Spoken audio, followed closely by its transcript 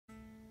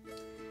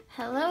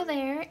Hello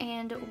there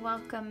and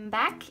welcome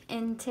back.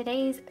 In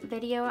today's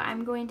video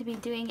I'm going to be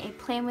doing a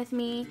plan with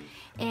me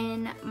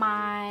in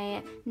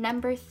my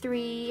number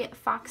 3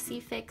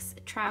 Foxy Fix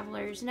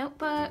Traveler's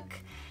Notebook,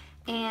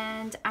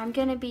 and I'm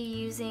going to be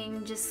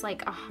using just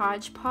like a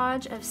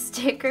hodgepodge of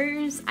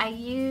stickers. I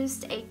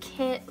used a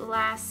kit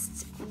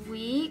last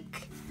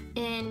week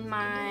in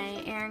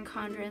my Erin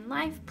Condren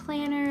Life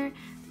Planner,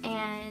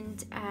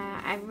 and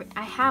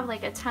I have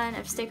like a ton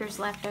of stickers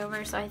left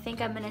over, so I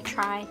think I'm going to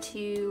try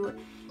to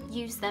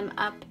use them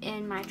up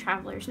in my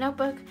Traveler's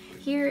Notebook.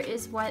 Here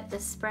is what the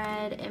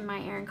spread in my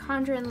Erin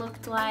Condren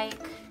looked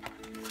like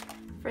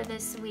for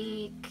this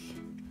week.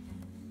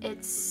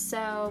 It's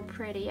so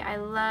pretty. I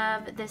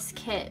love this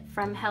kit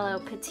from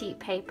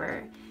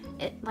HelloPetitePaper.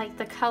 Like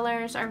the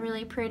colors are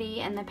really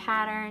pretty and the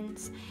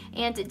patterns,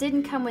 and it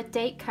didn't come with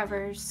date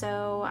covers,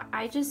 so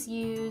I just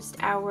used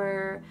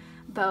our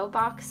bow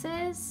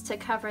boxes to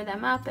cover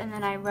them up, and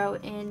then I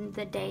wrote in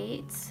the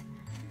dates,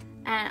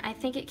 and I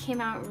think it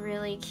came out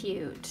really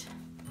cute.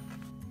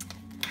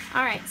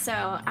 Alright,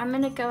 so I'm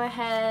gonna go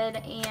ahead,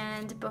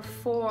 and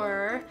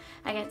before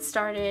I get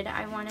started,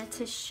 I wanted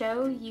to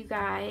show you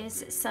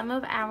guys some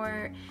of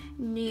our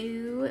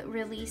new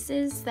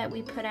releases that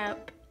we put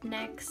out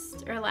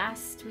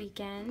last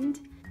weekend.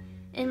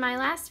 In my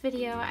last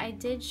video, I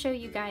did show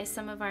you guys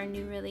some of our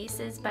new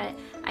releases, but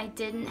I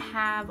didn't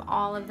have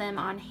all of them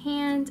on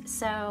hand,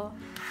 so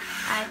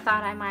I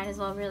thought I might as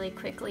well really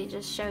quickly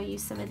just show you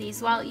some of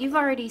these. Well, you've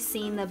already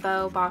seen the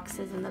bow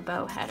boxes and the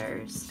bow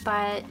headers,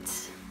 but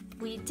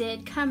we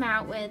did come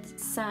out with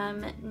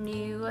some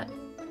new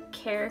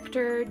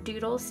character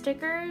doodle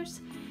stickers,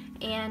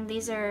 and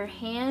these are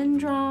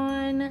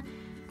hand-drawn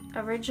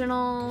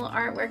original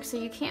artwork, so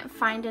you can't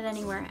find it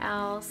anywhere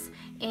else,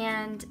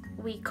 and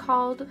we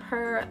called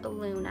her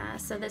Luna.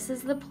 So this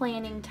is the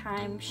planning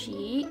time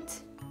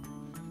sheet,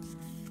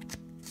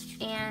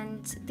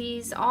 and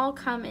these all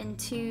come in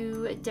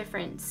 2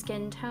 different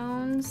skin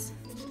tones,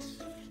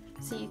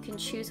 so you can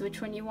choose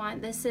which one you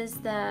want. This is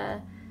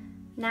the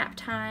nap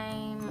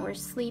time or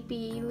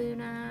sleepy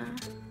Luna,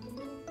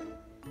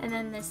 and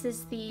then this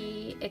is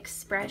the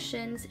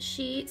expressions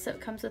sheet, so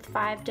it comes with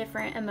 5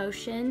 different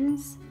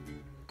emotions.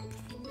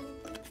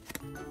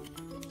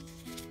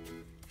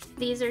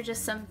 These are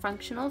just some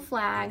functional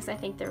flags. I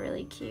think they're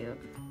really cute.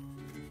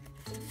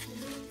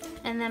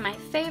 And then my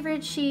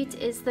favorite sheet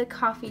is the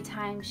coffee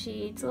time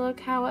sheet. Look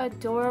how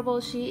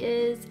adorable she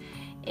is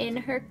in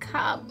her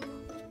cup.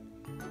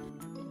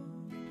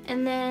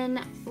 And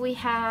then we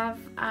have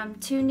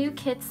 2 new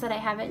kits that I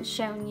haven't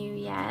shown you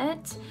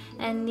yet,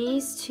 and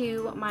these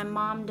 2 my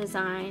mom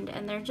designed,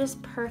 and they're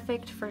just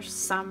perfect for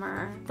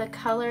summer. The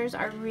colors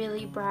are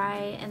really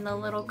bright and the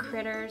little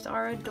critters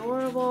are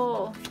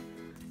adorable.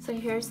 So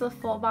here's the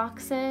full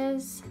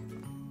boxes.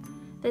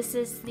 This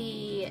is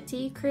the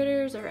sea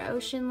critters or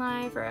ocean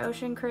life or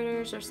ocean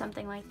critters or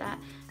something like that.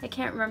 I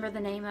can't remember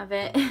the name of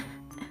it.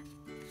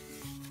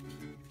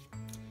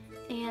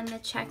 And the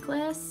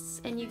checklists,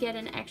 and you get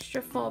an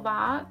extra full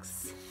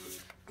box,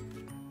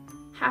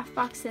 half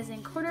boxes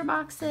and quarter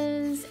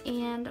boxes,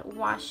 and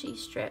washi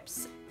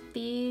strips.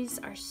 These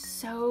are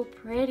so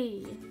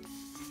pretty.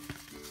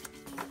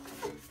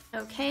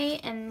 Okay,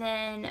 and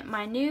then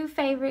my new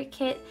favorite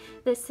kit,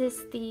 this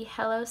is the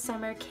Hello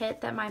Summer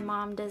kit that my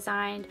mom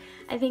designed.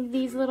 I think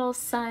these little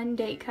sun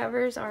date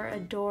covers are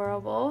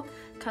adorable.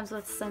 Comes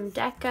with some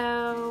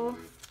deco.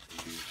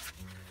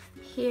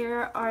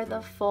 Here are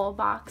the full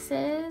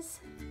boxes,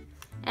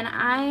 and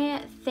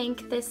I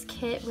think this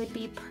kit would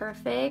be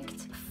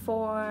perfect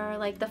for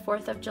like the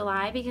 4th of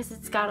July because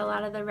it's got a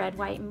lot of the red,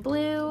 white, and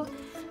blue,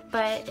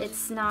 but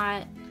it's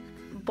not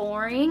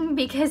boring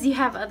because you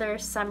have other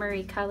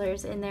summery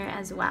colors in there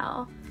as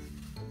well.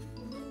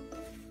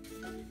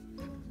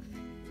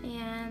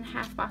 And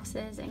half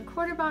boxes and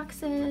quarter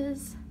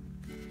boxes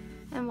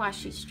and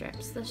washi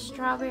strips. The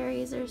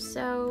strawberries are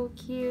so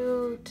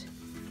cute.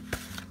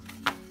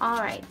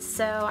 Alright,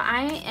 so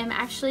I am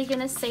actually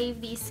gonna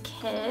save these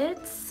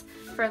kits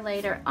for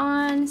later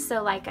on.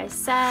 So like I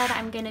said,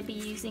 I'm gonna be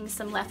using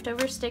some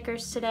leftover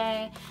stickers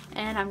today,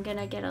 and I'm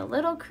gonna get a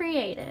little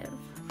creative.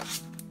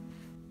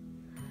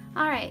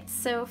 Alright,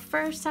 so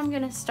first I'm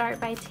going to start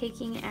by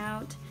taking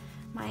out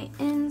my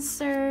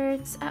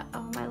inserts.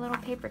 Uh-oh, my little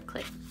paper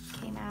clip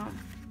came out.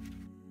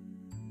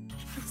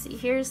 Let's see,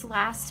 here's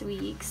last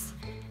week's,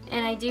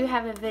 and I do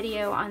have a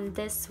video on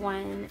this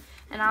one,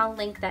 and I'll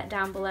link that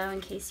down below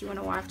in case you want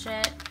to watch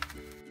it.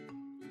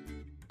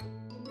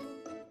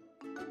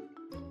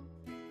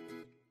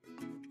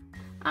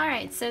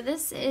 Alright, so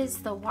this is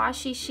the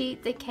washi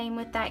sheet that came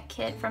with that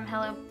kit from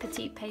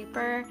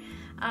HelloPetitePaper.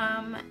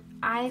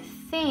 I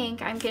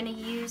think I'm going to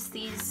use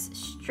these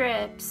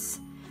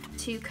strips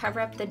to cover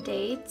up the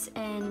dates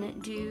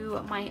and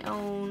do my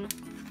own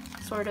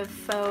sort of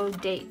faux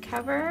date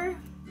cover.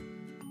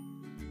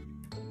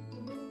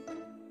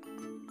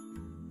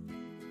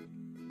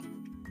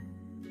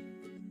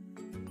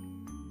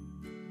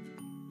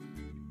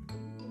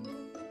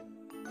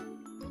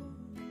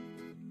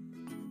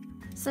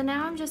 So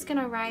now I'm just going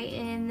to write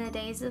in the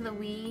days of the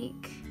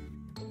week.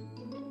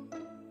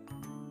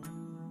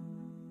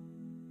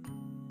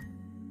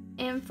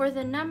 And for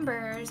the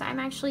numbers, I'm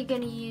actually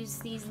going to use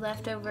these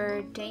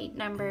leftover date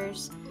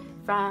numbers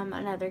from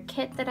another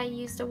kit that I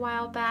used a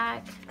while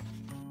back.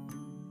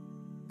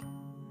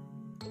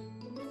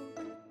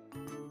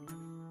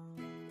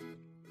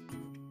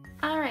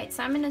 Alright,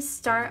 so I'm going to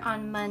start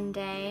on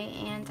Monday,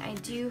 and I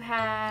do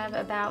have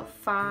about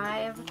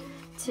 5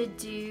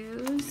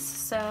 to-dos,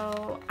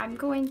 so I'm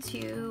going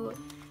to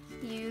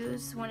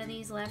use one of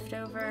these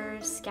leftover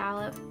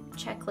scallop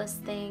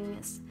checklist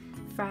things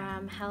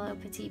from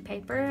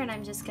HelloPetitePaper, and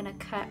I'm just going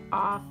to cut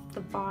off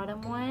the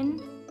bottom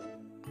one.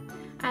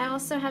 I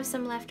also have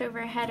some leftover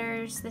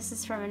headers. This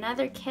is from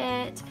another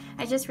kit.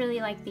 I just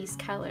really like these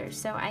colors,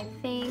 so I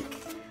think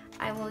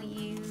I will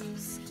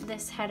use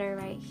this header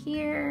right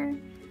here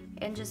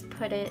and just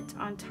put it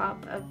on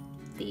top of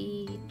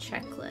the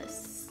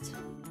checklist.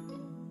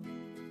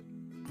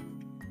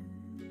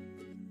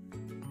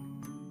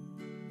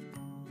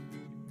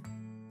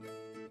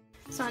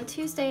 So on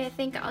Tuesday, I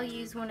think I'll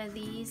use one of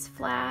these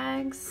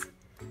flags,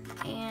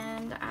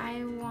 and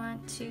I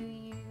want to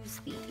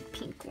use the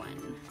pink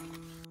one.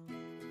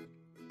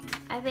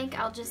 I think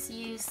I'll just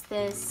use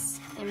this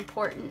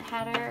important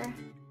header.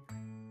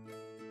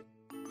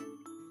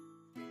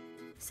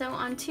 So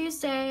on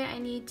Tuesday, I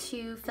need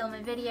to film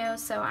a video,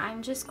 so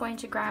I'm just going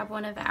to grab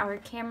one of our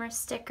camera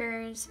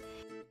stickers.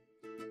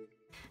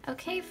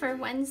 Okay, for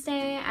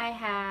Wednesday, I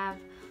have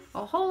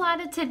a whole lot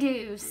of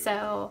to-do,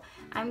 so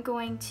I'm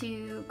going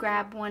to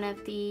grab one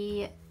of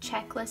the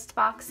checklist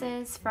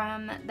boxes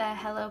from the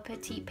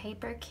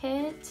HelloPetitePaper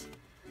kit.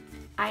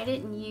 I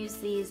didn't use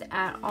these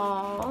at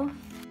all.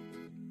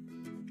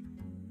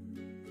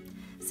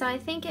 So I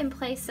think in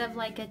place of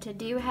like a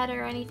to-do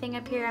header or anything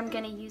up here, I'm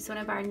going to use one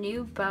of our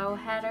new bow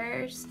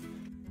headers.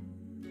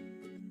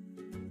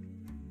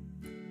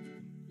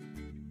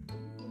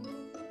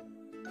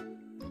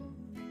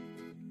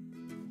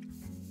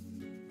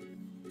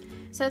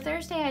 So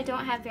Thursday I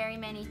don't have very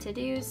many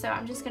to-dos, so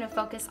I'm just going to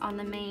focus on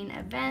the main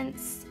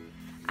events.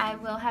 I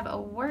will have a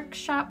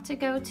workshop to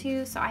go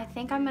to, so I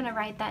think I'm going to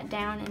write that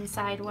down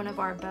inside one of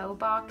our bow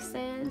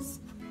boxes.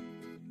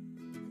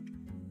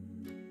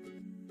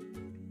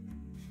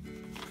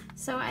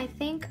 So I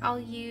think I'll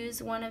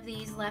use one of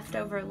these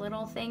leftover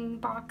little thing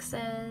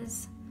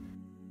boxes.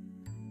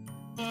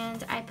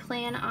 And I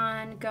plan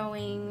on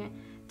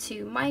going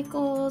to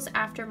Michael's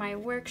after my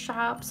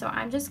workshop, so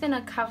I'm just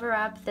gonna cover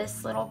up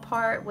this little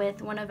part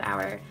with one of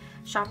our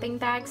shopping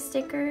bag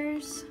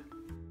stickers.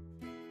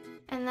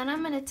 And then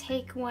I'm gonna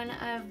take one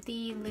of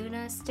the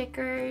Luna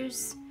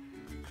stickers.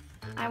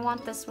 I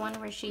want this one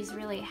where she's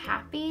really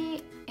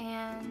happy,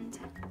 and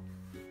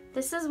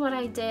this is what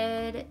I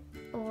did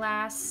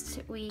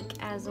last week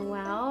as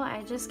well.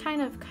 I just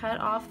kind of cut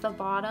off the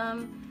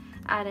bottom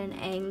at an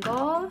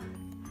angle,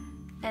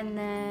 and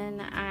then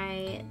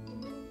I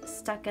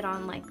stuck it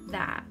on like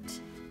that.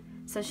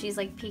 So she's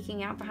like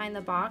peeking out behind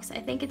the box. I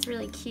think it's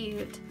really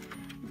cute,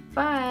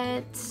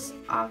 but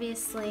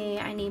obviously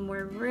I need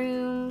more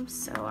room,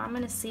 so I'm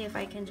gonna see if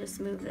I can just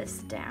move this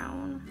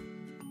down.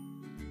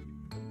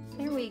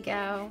 There we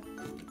go.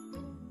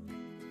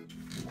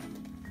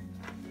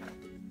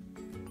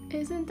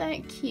 Isn't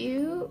that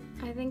cute?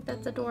 I think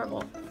that's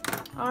adorable.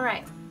 All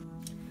right,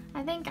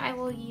 I think I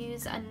will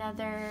use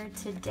another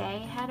today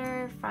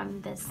header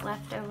from this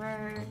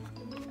leftover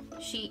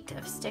sheet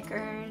of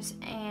stickers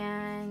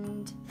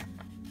and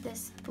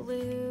this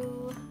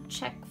blue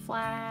check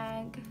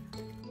flag.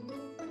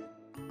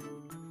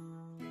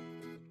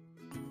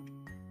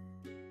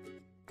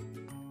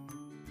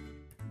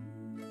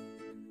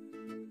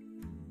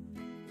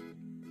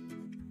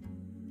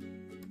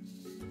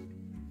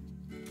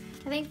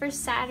 I think for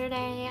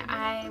Saturday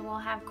I will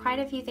have quite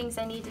a few things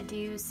I need to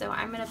do, so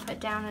I'm going to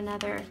put down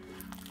another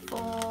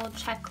full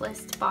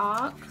checklist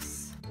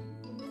box.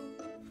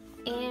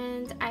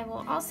 And I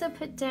will also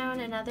put down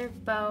another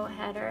bow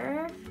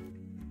header.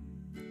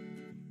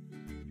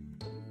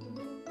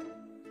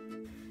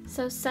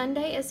 So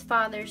Sunday is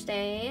Father's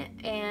Day,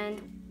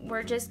 and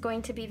we're just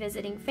going to be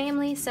visiting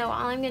family, so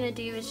all I'm going to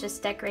do is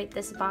just decorate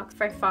this box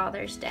for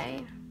Father's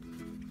Day.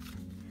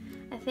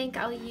 I think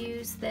I'll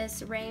use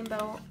this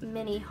rainbow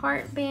mini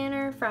heart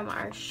banner from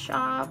our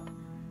shop.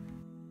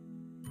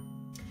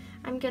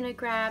 I'm gonna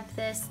grab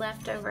this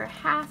leftover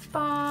half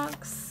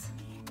box.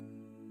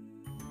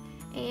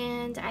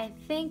 And I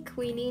think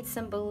we need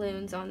some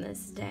balloons on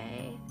this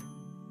day.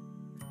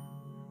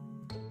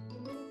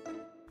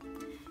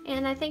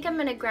 And I think I'm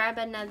gonna grab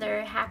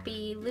another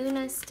Happy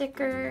Luna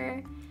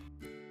sticker.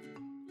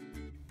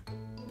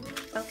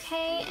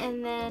 Okay,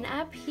 and then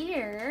up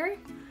here,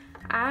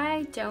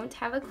 I don't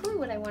have a clue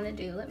what I want to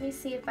do. Let me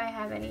see if I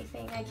have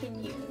anything I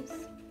can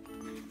use.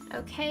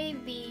 Okay,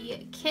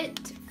 the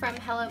kit from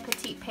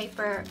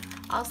HelloPetitePaper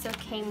also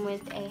came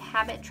with a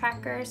habit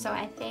tracker, so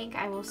I think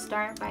I will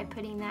start by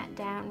putting that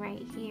down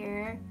right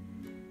here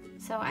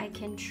so I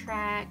can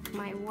track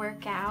my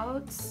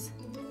workouts.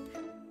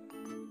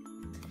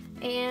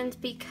 And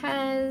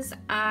because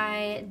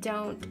I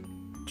don't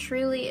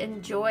truly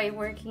enjoy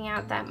working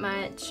out that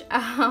much,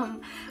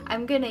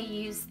 I'm gonna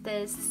use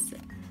this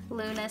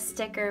Luna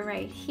sticker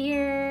right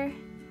here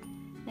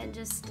and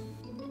just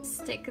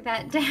stick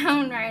that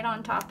down right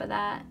on top of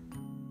that.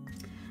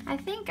 I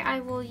think I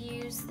will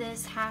use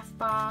this half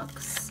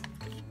box,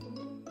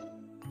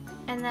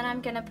 and then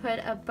I'm gonna put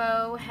a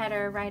bow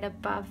header right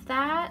above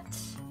that.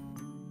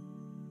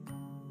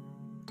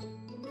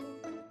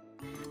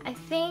 I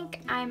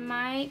think I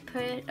might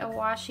put a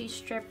washi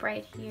strip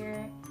right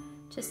here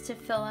just to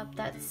fill up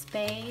that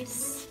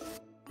space.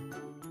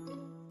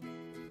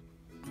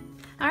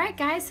 Alright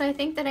guys, so I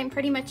think that I'm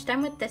pretty much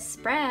done with this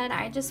spread.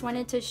 I just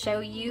wanted to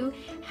show you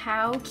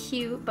how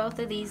cute both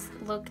of these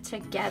look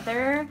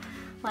together.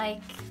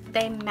 Like,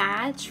 they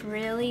match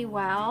really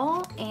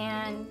well,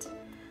 and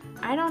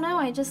I don't know,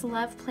 I just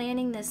love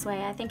planning this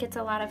way. I think it's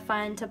a lot of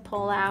fun to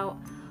pull out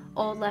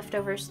old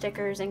leftover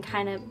stickers and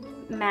kind of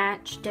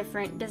match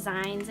different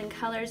designs and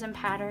colors and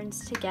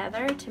patterns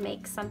together to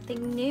make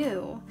something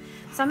new.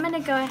 So I'm going to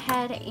go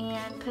ahead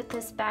and put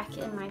this back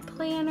in my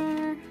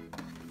planner.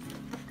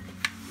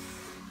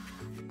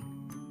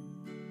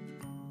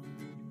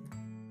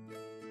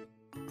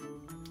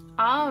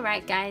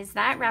 Alright guys,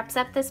 that wraps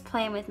up this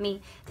plan with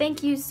me.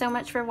 Thank you so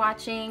much for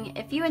watching.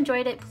 If you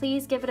enjoyed it,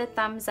 please give it a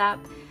thumbs up.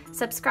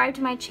 Subscribe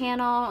to my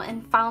channel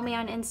and follow me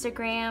on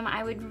Instagram.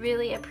 I would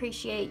really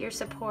appreciate your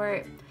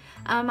support.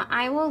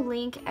 I will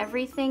link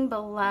everything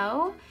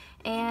below,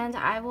 and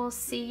I will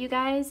see you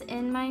guys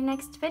in my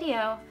next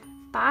video.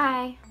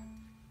 Bye!